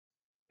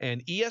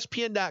And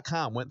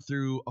ESPN.com went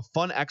through a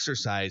fun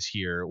exercise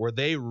here where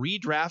they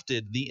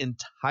redrafted the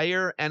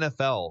entire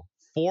NFL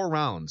 4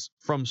 rounds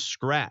from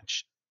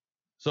scratch.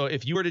 So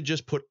if you were to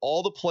just put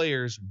all the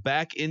players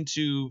back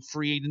into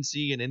free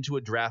agency and into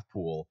a draft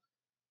pool,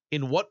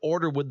 in what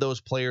order would those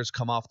players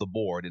come off the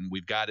board? And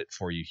we've got it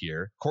for you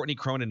here. Courtney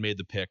Cronin made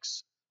the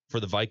picks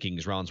for the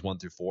Vikings rounds 1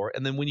 through 4.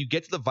 And then when you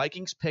get to the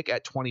Vikings pick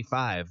at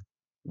 25,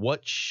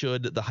 what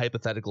should the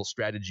hypothetical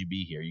strategy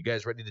be here? You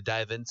guys ready to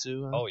dive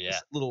into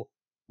this little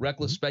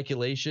reckless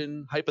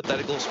speculation,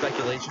 hypothetical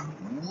speculation?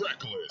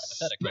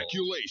 Reckless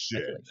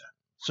speculation.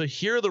 So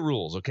here are the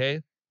rules,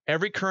 okay?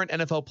 Every current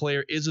NFL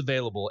player is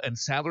available, and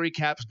salary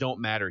caps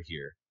don't matter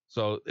here.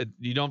 So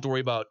you don't have to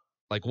worry about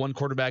like one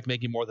quarterback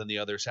making more than the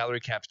other. Salary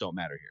caps don't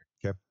matter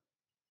here. Okay.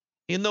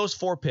 In those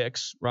 4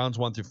 picks, rounds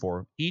 1 through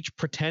 4, each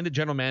pretended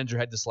general manager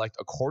had to select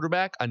a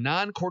quarterback, a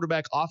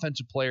non-quarterback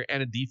offensive player,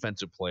 and a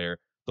defensive player.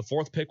 The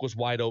 4th pick was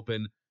wide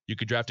open. You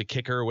could draft a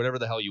kicker, whatever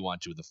the hell you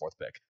want to with the 4th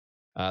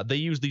pick. They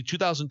used the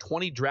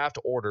 2020 draft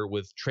order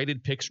with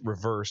traded picks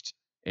reversed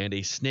and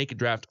a snake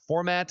draft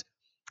format.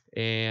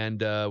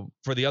 And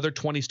for the other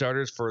 20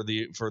 starters for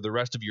the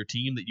rest of your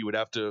team that you would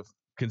have to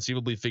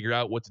conceivably figure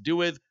out what to do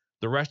with,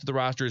 the rest of the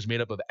roster is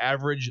made up of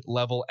average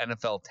level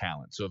NFL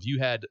talent. So if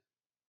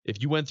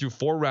you went through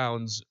 4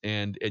 rounds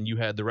and you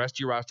had the rest of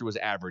your roster was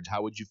average,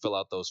 how would you fill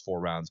out those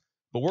 4 rounds?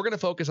 But we're going to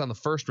focus on the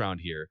first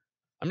round here.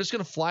 I'm just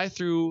going to fly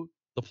through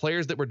the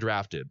players that were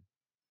drafted.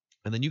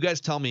 And then you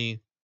guys tell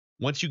me,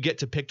 once you get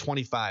to pick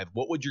 25,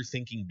 what would your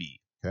thinking be?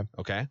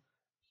 Okay.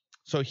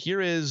 So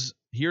here's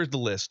the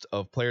list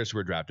of players who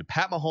were drafted.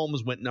 Pat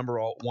Mahomes went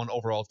number 1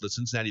 overall to the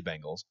Cincinnati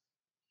Bengals.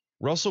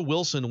 Russell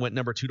Wilson went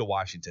number 2 to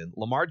Washington.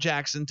 Lamar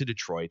Jackson to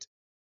Detroit.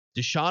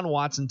 Deshaun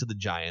Watson to the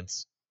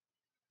Giants.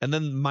 And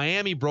then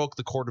Miami broke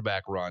the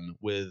quarterback run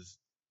with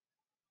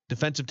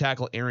defensive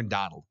tackle Aaron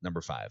Donald,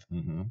 number 5.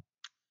 Mm-hmm.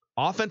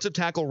 Offensive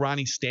tackle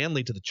Ronnie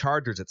Stanley to the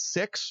Chargers at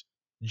 6.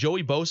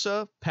 Joey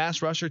Bosa,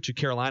 pass rusher to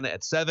Carolina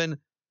at 7.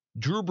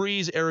 Drew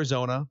Brees,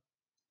 Arizona.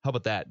 How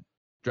about that?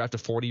 Draft a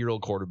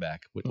 40-year-old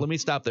quarterback. Let me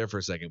stop there for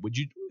a second.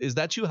 Is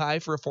that too high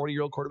for a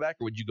 40-year-old quarterback,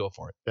 or would you go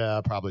for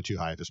it? Probably too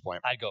high at this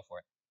point. I'd go for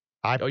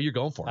it. You're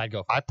going for it. I'd go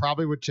for it. I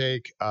probably would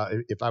take,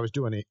 if I was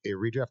doing a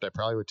redraft, I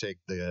probably would take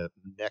the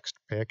next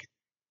pick,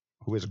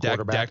 who is a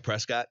quarterback. Dak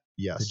Prescott?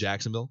 Yes. To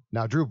Jacksonville?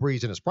 Now, Drew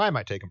Brees in his prime,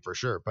 I'd take him for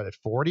sure. But at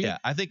 40? Yeah,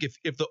 I think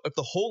if the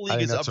whole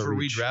league is up for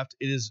redraft,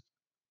 it's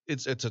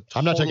a total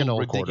I'm not taking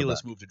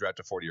ridiculous move to draft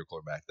a 40-year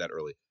quarterback that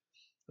early.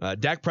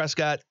 Dak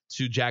Prescott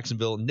to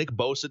Jacksonville, Nick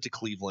Bosa to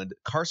Cleveland,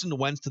 Carson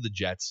Wentz to the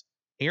Jets,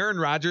 Aaron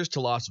Rodgers to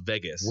Las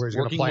Vegas. Where he's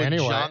going to play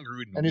anyway. John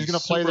Gruden, and he's going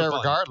to play there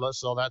regardless,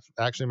 so that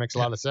actually makes a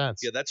lot of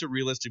sense. Yeah, that's a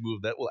realistic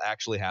move. That will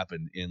actually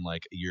happen in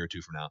like a year or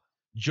 2 from now.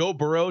 Joe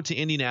Burrow to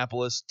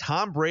Indianapolis,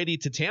 Tom Brady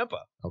to Tampa.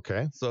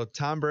 Okay. So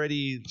Tom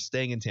Brady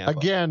staying in Tampa.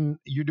 Again,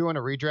 you're doing a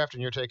redraft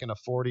and you're taking a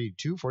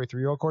 42,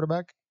 43-year-old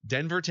quarterback?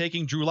 Denver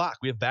taking Drew Lock.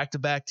 We have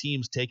back-to-back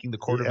teams taking the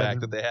quarterback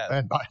that they have.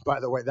 And by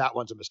the way, that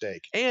one's a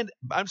mistake. And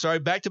I'm sorry,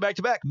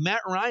 back-to-back.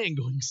 Matt Ryan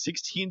going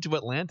 16 to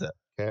Atlanta.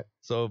 Okay.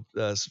 So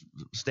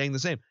staying the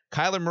same.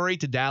 Kyler Murray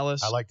to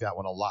Dallas. I like that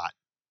one a lot.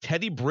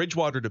 Teddy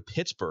Bridgewater to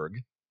Pittsburgh.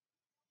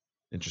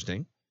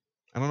 Interesting.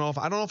 I don't know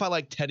if I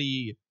like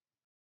Teddy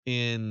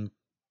in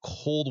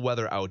cold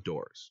weather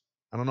outdoors.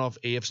 I don't know if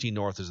AFC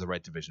North is the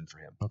right division for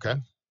him. Okay.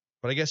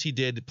 But I guess he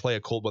did play a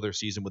cold weather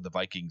season with the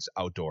Vikings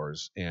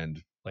outdoors and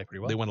played pretty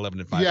well. They went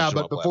 11-5. Yeah,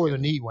 but before the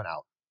knee went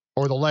out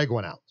or the leg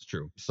went out. It's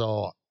true.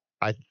 So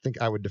I think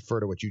I would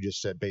defer to what you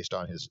just said based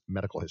on his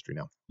medical history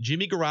now.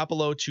 Jimmy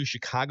Garoppolo to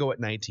Chicago at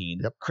 19.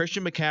 Yep.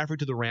 Christian McCaffrey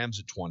to the Rams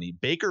at 20.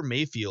 Baker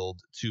Mayfield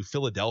to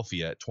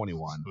Philadelphia at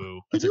 21. Ooh.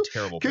 That's a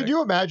terrible pick. Could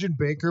you imagine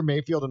Baker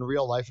Mayfield in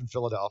real life in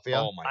Philadelphia?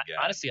 Oh, my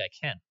God. Honestly, I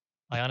can.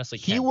 I honestly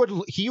can.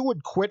 He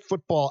would quit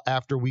football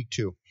after week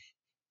 2.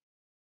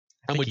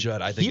 I'm with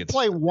Judd. I think he'd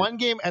play one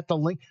game at the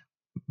link.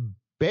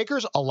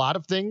 Baker's a lot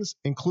of things,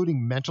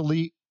 including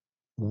mentally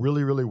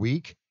really, really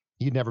weak.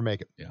 He'd never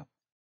make it. Yeah.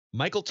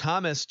 Michael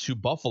Thomas to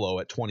Buffalo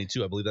at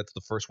 22. I believe that's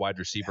the first wide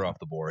receiver off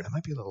the board. That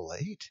might be a little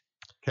late.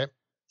 Okay.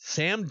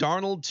 Sam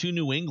Darnold to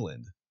New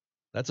England.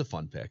 That's a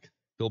fun pick.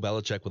 Bill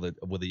Belichick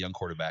with a young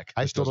quarterback.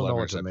 I still don't know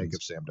what to make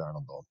of Sam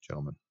Darnold, though,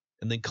 gentlemen.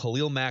 And then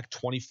Khalil Mack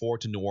 24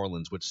 to New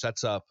Orleans, which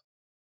sets up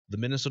the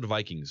Minnesota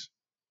Vikings.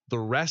 The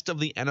rest of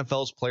the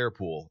NFL's player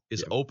pool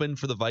is open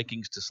for the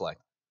Vikings to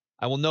select.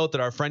 I will note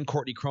that our friend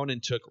Courtney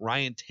Cronin took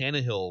Ryan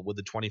Tannehill with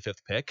the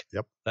 25th pick.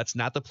 Yep. That's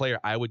not the player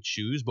I would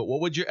choose, but what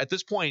would at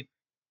this point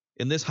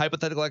in this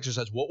hypothetical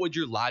exercise, what would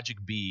your logic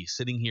be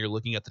sitting here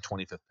looking at the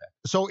 25th pick?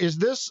 So is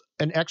this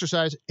an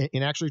exercise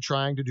in actually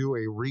trying to do a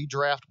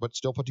redraft, but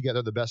still put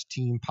together the best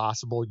team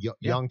possible,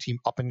 young team,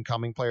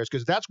 up-and-coming players?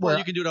 Because that's where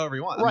you can do it however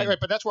you want. Right.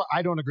 But that's where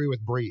I don't agree with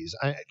Breeze.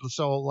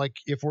 So, like,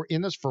 if we're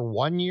in this for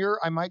 1 year,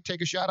 I might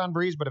take a shot on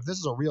Breeze. But if this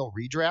is a real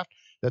redraft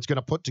that's going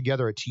to put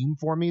together a team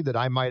for me that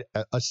I might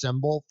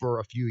assemble for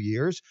a few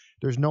years,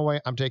 there's no way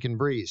I'm taking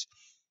Breeze.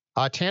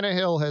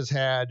 Tannehill has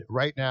had,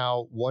 right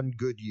now, one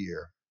good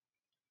year.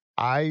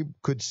 I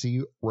could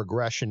see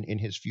regression in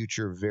his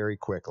future very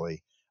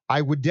quickly.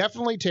 I would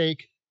definitely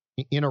take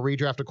in a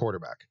redraft a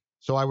quarterback.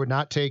 So I would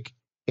not take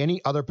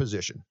any other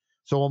position.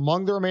 So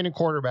among the remaining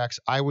quarterbacks,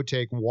 I would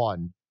take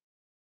one.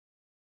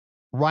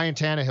 Ryan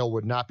Tannehill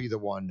would not be the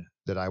one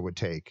that I would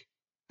take.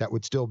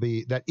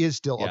 That is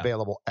still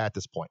available at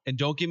this point. And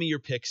don't give me your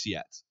picks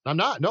yet. I'm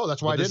not. No,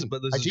 that's why I didn't.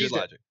 But this I is good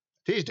logic.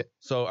 Teased it.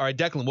 So, all right,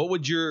 Declan,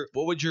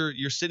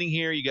 you're sitting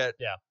here, you got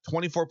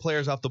 24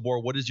 players off the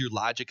board. What is your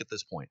logic at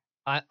this point?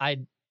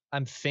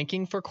 I'm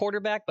thinking for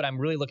quarterback, but I'm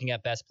really looking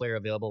at best player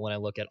available when I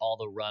look at all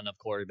the run of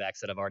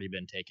quarterbacks that have already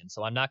been taken.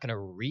 So I'm not going to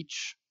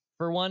reach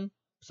for one.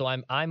 So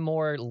I'm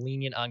more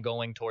lenient on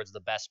going towards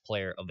the best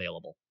player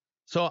available.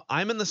 So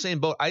I'm in the same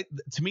boat.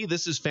 To me,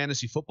 this is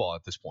fantasy football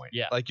at this point.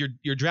 Yeah. Like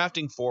you're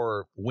drafting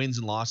for wins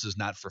and losses,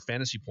 not for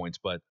fantasy points.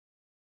 But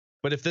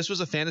if this was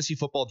a fantasy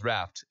football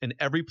draft and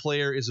every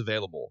player is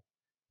available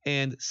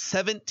and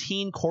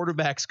 17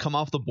 quarterbacks come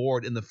off the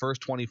board in the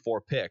first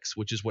 24 picks,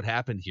 which is what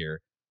happened here,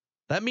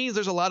 that means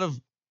there's a lot of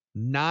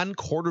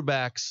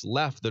non-quarterbacks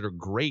left that are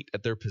great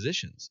at their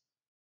positions.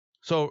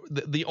 So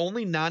the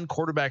only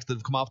non-quarterbacks that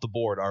have come off the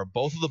board are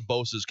both of the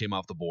Boses came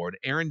off the board,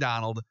 Aaron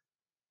Donald,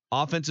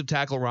 offensive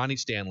tackle Ronnie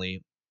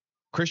Stanley,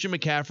 Christian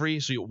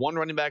McCaffrey. So you one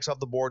running backs off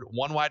the board,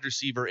 one wide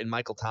receiver in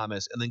Michael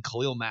Thomas, and then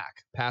Khalil Mack,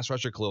 pass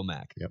rusher Khalil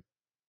Mack. Yep.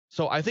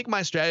 So I think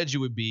my strategy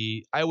would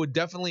be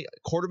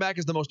quarterback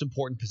is the most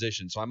important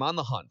position. So I'm on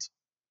the hunt.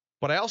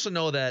 But I also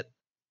know that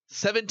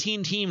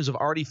 17 teams have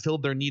already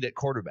filled their need at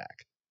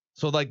quarterback.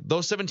 So like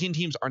those 17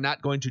 teams are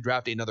not going to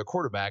draft another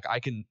quarterback.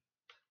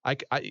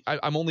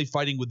 I'm only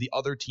fighting with the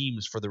other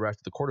teams for the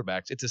rest of the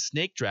quarterbacks. It's a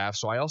snake draft,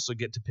 so I also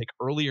get to pick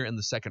earlier in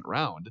the second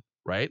round,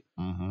 right?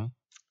 Mm-hmm.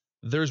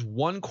 There's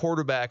one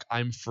quarterback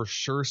I'm for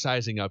sure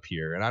sizing up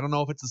here, and I don't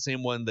know if it's the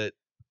same one that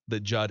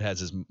Judd has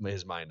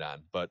his mind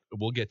on, but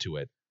we'll get to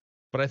it.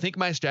 But I think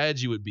my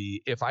strategy would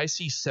be if I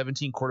see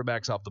 17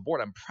 quarterbacks off the board,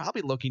 I'm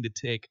probably looking to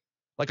take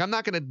 – like I'm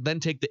not going to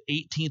then take the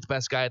 18th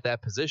best guy at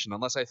that position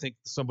unless I think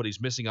somebody's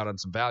missing out on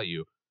some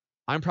value.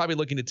 I'm probably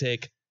looking to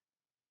take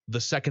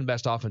the second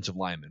best offensive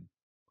lineman.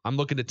 I'm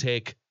looking to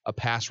take a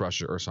pass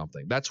rusher or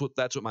something. That's what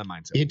my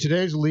mindset in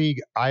today's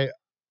league. I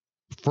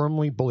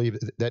firmly believe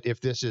that if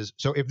this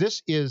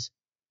is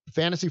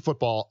fantasy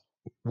football,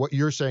 what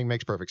you're saying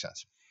makes perfect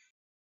sense.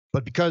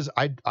 But because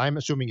I'm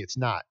assuming it's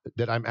not,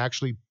 that I'm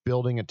actually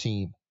building a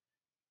team,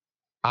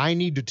 I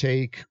need to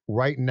take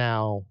right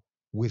now,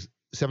 with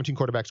 17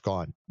 quarterbacks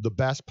gone, the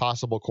best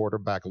possible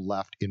quarterback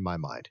left in my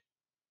mind.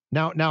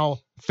 Now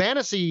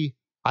fantasy,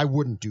 I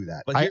wouldn't do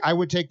that. I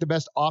would take the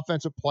best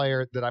offensive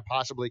player that I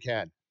possibly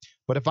can.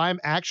 But if I'm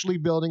actually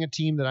building a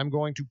team that I'm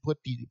going to put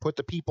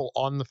the people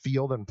on the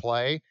field and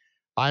play,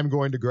 I'm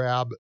going to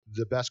grab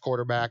the best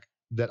quarterback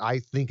that I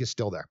think is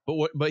still there.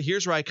 But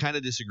here's where I kind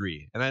of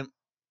disagree, and I'm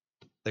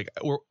like,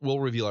 we'll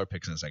reveal our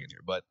picks in a second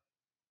here. But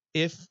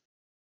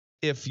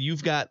if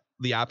you've got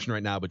the option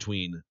right now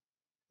between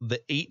the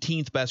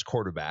 18th best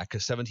quarterback,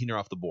 because 17 are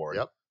off the board,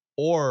 yep,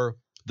 or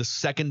the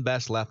second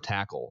best left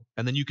tackle,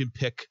 and then you can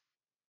pick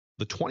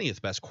the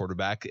 20th best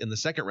quarterback in the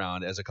second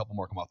round as a couple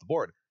more come off the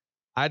board.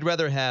 I'd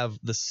rather have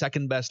the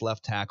second best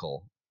left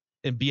tackle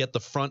and be at the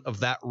front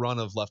of that run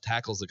of left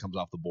tackles that comes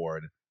off the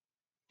board,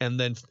 and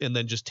then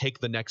just take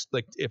the next.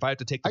 Like if I have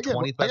to take the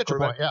 20th best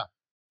quarterback, point,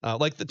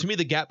 yeah. To me,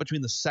 the gap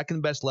between the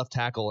second best left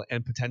tackle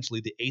and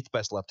potentially the 8th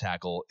best left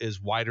tackle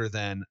is wider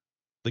than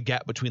the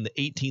gap between the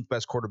 18th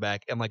best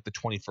quarterback and like the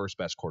 21st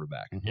best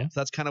quarterback. Mm-hmm. So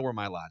that's kind of where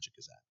my logic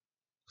is at.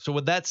 So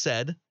with that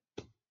said,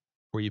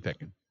 who are you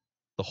picking?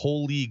 The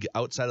whole league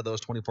outside of those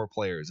 24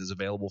 players is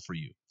available for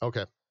you.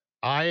 Okay.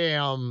 I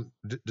am,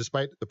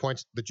 despite the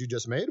points that you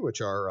just made,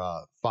 which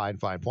are fine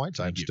points,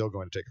 I'm still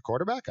going to take a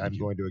quarterback. I'm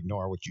going to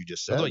ignore what you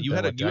just said. Although you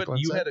had a good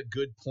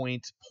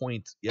point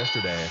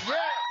yesterday. Yeah.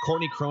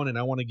 Courtney Cronin,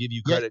 I want to give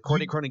you credit. Yeah,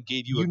 Courtney Cronin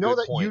gave you a good point. You know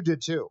that you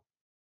did too.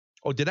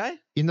 Oh, did I?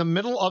 In the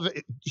middle of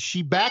it,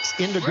 she backs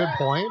into good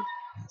point.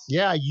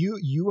 Yeah,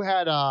 you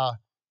had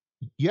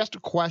you asked a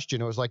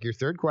question. It was like your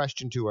third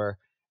question to her,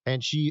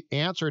 and she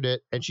answered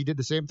it, and she did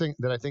the same thing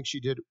that I think she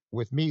did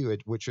with me,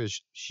 which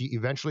was she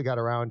eventually got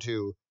around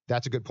to,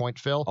 that's a good point,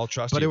 Phil. I'll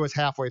trust you. But it was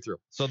halfway through.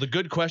 So the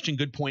good question,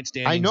 good point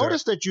standings. I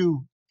noticed that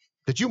you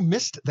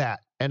missed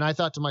that, and I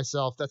thought to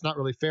myself, that's not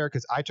really fair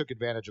because I took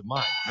advantage of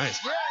mine. Nice.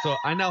 So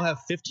I now have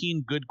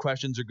 15 good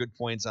questions or good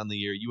points on the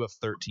year. You have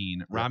 13.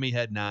 Yeah. Rami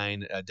had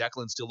 9.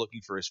 Declan's still looking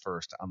for his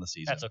first on the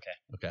season. That's okay.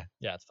 Okay.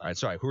 Yeah, it's fine. All right.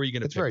 Sorry. Who are you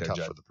going to pick? It's very tough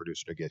for the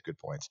producer to get good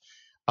points.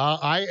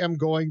 I am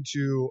going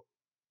to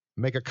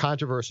make a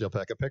controversial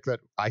pick, a pick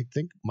that I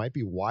think might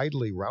be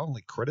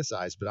roundly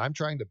criticized, but I'm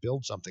trying to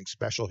build something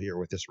special here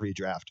with this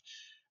redraft,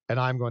 and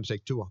I'm going to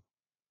take Tua.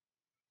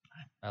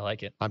 I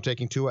like it. I'm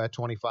taking Tua at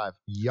 25.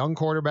 Young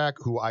quarterback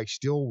who I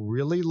still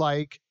really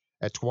like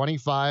at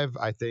 25.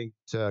 I think,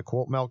 to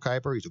quote Mel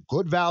Kiper, he's a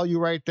good value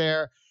right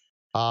there.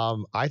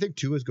 I think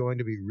Tua is going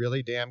to be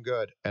really damn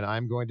good, and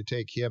I'm going to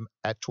take him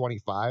at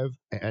 25.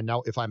 And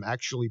now if I'm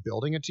actually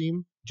building a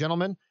team,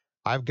 gentlemen,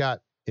 I've got,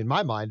 in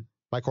my mind,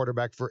 my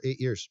quarterback for 8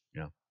 years.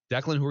 Yeah.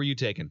 Declan, who are you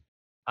taking?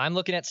 I'm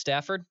looking at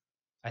Stafford.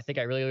 I think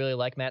I really, really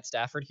like Matt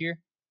Stafford here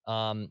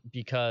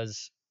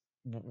because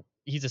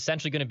he's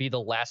essentially going to be the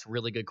last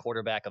really good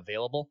quarterback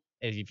available.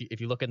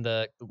 If you look in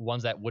the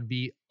ones that would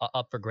be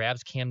up for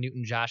grabs, Cam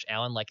Newton, Josh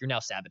Allen, like you're now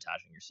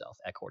sabotaging yourself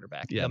at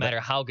quarterback, no matter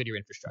how good your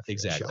infrastructure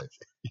is. Exactly.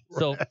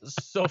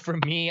 So for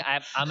me,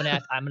 I'm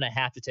gonna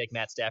have to take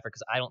Matt Stafford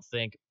because I don't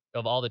think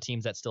of all the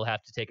teams that still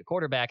have to take a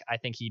quarterback, I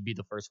think he'd be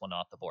the first one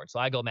off the board. So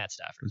I go Matt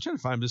Stafford. I'm trying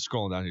to find. I'm just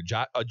scrolling down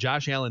here.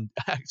 Josh Allen.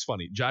 It's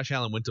funny. Josh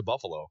Allen went to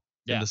Buffalo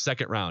in the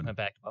second round. Went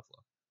back to Buffalo.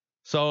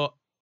 So, all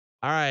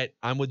right,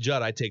 I'm with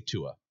Judd. I take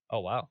Tua. Oh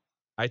wow.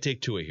 I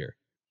take Tua here.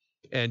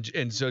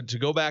 And so to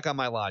go back on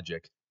my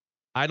logic,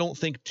 I don't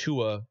think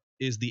Tua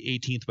is the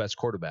 18th best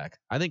quarterback.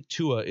 I think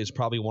Tua is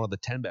probably one of the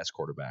 10 best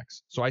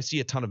quarterbacks. So I see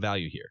a ton of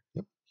value here.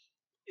 Yep.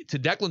 To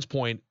Declan's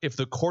point, if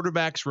the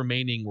quarterbacks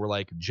remaining were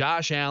like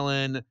Josh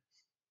Allen,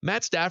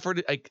 Matt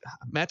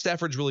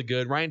Stafford's really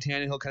good. Ryan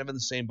Tannehill kind of in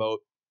the same boat.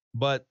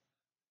 But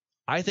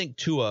I think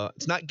Tua,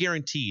 it's not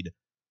guaranteed,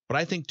 but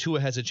I think Tua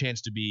has a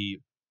chance to be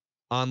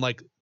on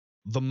like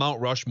the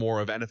Mount Rushmore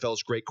of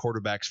NFL's great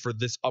quarterbacks for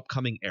this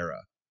upcoming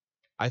era.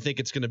 I think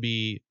it's going to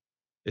be,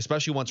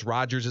 especially once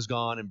Rodgers is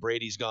gone and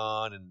Brady's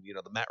gone and, you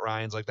know, the Matt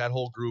Ryans, like that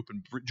whole group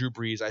and Drew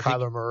Brees.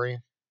 Kyler Murray.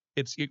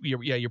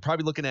 You're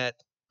probably looking at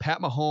Pat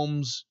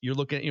Mahomes. You're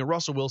looking at,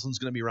 Russell Wilson's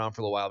going to be around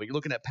for a while, but you're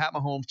looking at Pat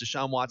Mahomes,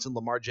 Deshaun Watson,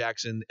 Lamar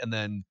Jackson, and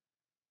then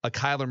a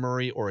Kyler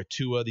Murray or a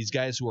Tua, these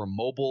guys who are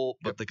mobile,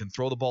 but they can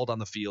throw the ball down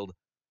the field.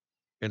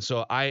 And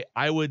so I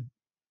would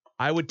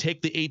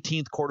take the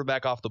 18th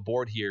quarterback off the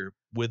board here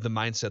with the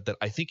mindset that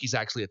I think he's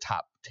actually a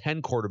top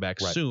 10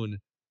 quarterback soon.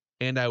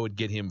 And I would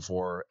get him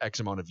for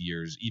X amount of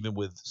years, even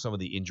with some of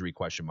the injury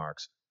question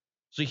marks.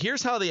 So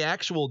here's how the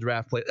actual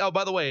draft played. Oh,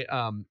 by the way,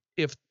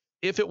 if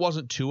it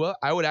wasn't Tua,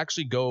 I would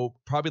actually go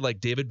probably like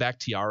David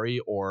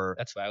Bakhtiari or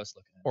that's what I was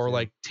looking at. Or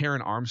like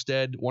Taron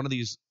Armstead, one of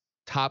these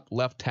top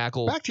left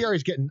tackle.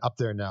 Bakhtiari's getting up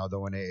there now,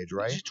 though, in age,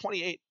 right? He's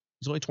 28.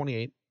 He's only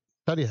 28.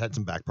 Thought he had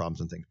some back problems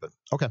and things, but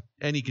okay.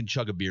 And he can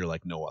chug a beer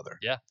like no other.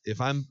 Yeah.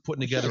 If I'm putting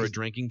together a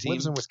drinking team,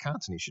 lives in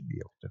Wisconsin, he should be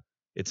able to.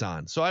 It's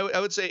on. So I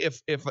would say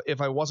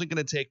if I wasn't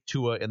going to take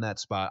Tua in that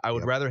spot, I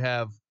would rather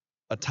have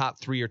a top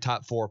 3 or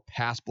top 4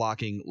 pass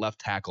blocking left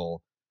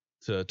tackle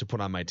to put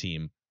on my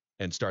team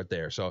and start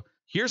there. So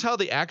here's how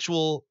the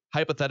actual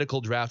hypothetical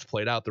draft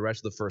played out the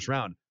rest of the first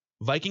round.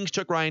 Vikings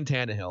took Ryan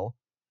Tannehill.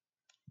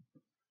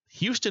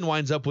 Houston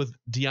winds up with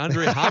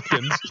DeAndre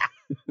Hopkins,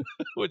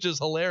 which is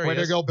hilarious. Way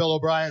to go, Bill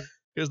O'Brien.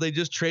 Because they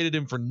just traded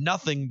him for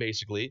nothing,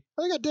 basically.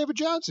 They got David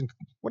Johnson.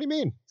 What do you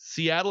mean?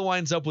 Seattle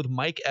winds up with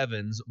Mike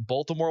Evans.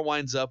 Baltimore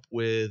winds up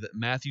with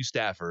Matthew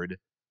Stafford.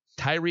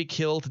 Tyreek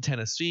Hill to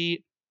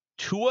Tennessee.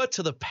 Tua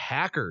to the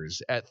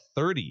Packers at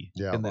 30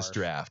 in this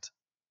draft.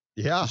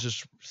 Yeah. It's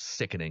just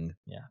sickening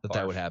that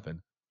barf. would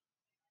happen.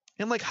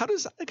 And like, how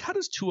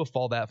does Tua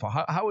fall that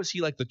far? How is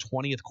he like the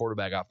 20th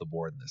quarterback off the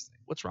board in this thing?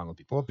 What's wrong with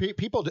people? Well,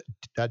 people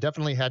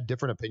definitely had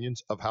different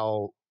opinions of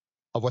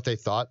what they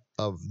thought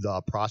of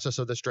the process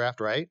of this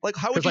draft, right? Like,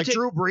 how would you take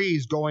Drew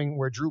Brees going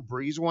where Drew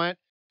Brees went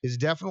is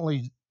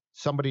definitely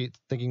somebody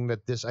thinking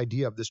that this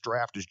idea of this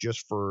draft is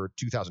just for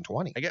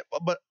 2020. I get,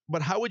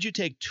 but how would you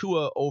take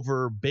Tua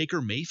over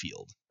Baker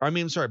Mayfield?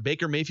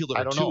 Baker Mayfield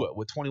or Tua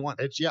with 21?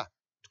 It's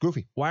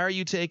goofy. Why are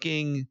you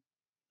taking,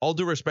 all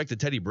due respect to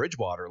Teddy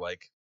Bridgewater, like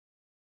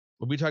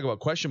when we talk about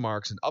question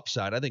marks and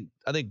upside, I think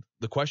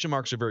the question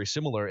marks are very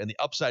similar, and the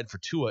upside for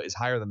Tua is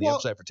higher than the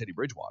upside for Teddy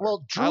Bridgewater.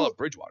 Well, I love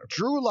Bridgewater.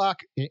 Drew Lock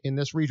in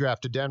this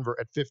redraft to Denver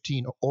at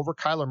 15 over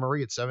Kyler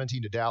Murray at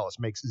 17 to Dallas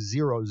makes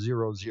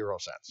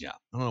 0.000 sense. Yeah,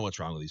 I don't know what's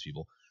wrong with these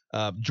people.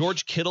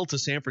 George Kittle to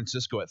San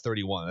Francisco at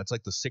 31. That's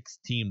like the 6th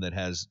team that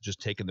has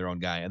just taken their own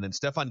guy. And then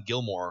Stephon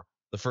Gilmore,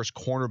 the first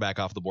cornerback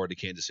off the board to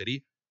Kansas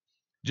City.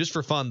 Just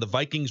for fun, the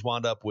Vikings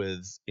wound up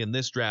with, in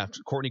this draft,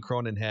 Courtney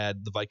Cronin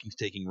had the Vikings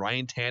taking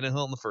Ryan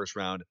Tannehill in the first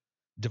round,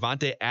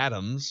 Devontae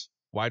Adams,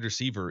 wide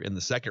receiver, in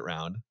the second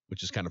round,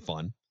 which is kind of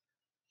fun.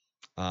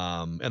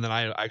 And then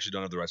I actually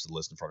don't have the rest of the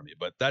list in front of me,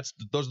 but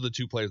those are the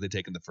 2 players they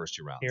take in the first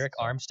 2 rounds. Eric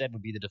Armstead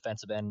would be the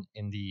defensive end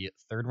in the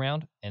 3rd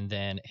round, and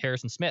then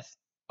Harrison Smith.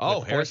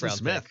 Oh, Harrison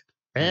Smith. Pick.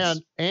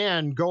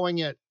 And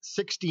going at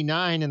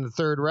 69 in the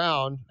 3rd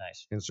round.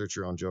 Nice. Insert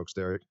your own jokes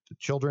there. The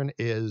children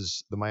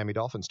is the Miami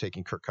Dolphins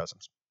taking Kirk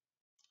Cousins.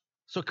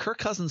 So Kirk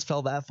Cousins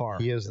fell that far.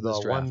 He is the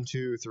 1,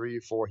 2, 3,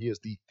 4. He is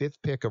the 5th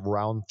pick of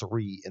round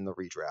 3 in the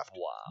redraft.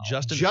 Wow.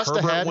 Justin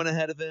Herbert went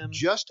ahead of him.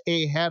 Just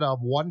ahead of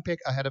 1 pick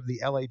ahead of the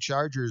LA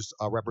Chargers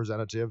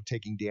representative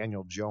taking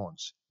Daniel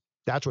Jones.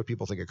 That's what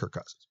people think of Kirk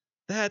Cousins.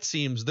 That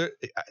seems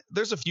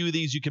there's a few of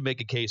these you can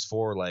make a case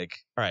for. Like,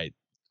 all right,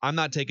 I'm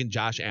not taking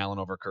Josh Allen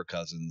over Kirk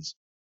Cousins.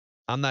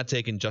 I'm not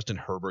taking Justin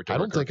Herbert over I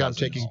don't Kirk think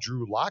Cousins. I'm taking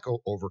Drew Lock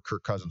over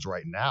Kirk Cousins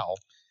right now.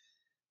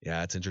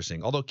 Yeah, it's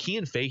interesting. Although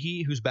Kean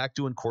Fahey, who's back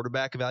doing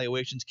quarterback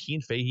evaluations, Kean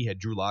Fahey had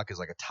Drew Lock as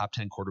like a top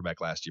 10 quarterback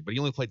last year, but he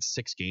only played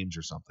 6 games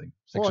or something.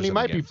 And he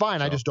might be fine.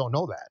 So, I just don't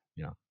know that.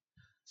 Yeah.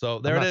 So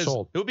there it is.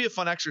 Sold. It would be a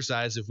fun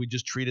exercise if we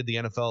just treated the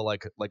NFL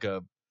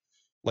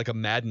like a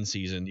Madden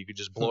season. You could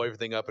just blow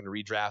everything up and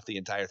redraft the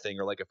entire thing,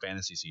 or like a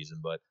fantasy season.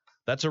 But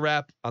that's a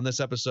wrap on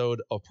this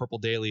episode of Purple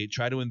Daily.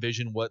 Try to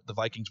envision what the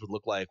Vikings would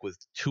look like with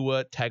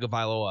Tua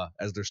Tagovailoa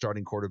as their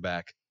starting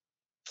quarterback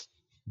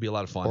be a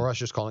lot of fun. Or us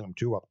just calling them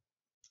 2 up.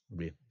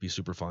 Be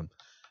super fun.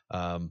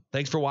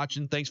 Thanks for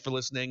watching. Thanks for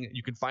listening.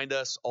 You can find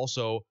us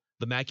also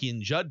the Mackey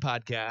and Judd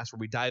podcast, where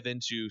we dive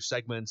into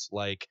segments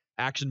like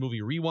Action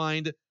Movie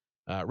Rewind,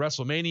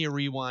 WrestleMania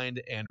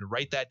Rewind, and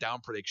Write That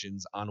Down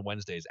predictions on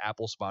Wednesdays.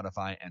 Apple,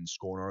 Spotify, and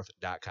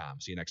ScoreNorth.com.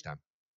 See you next time.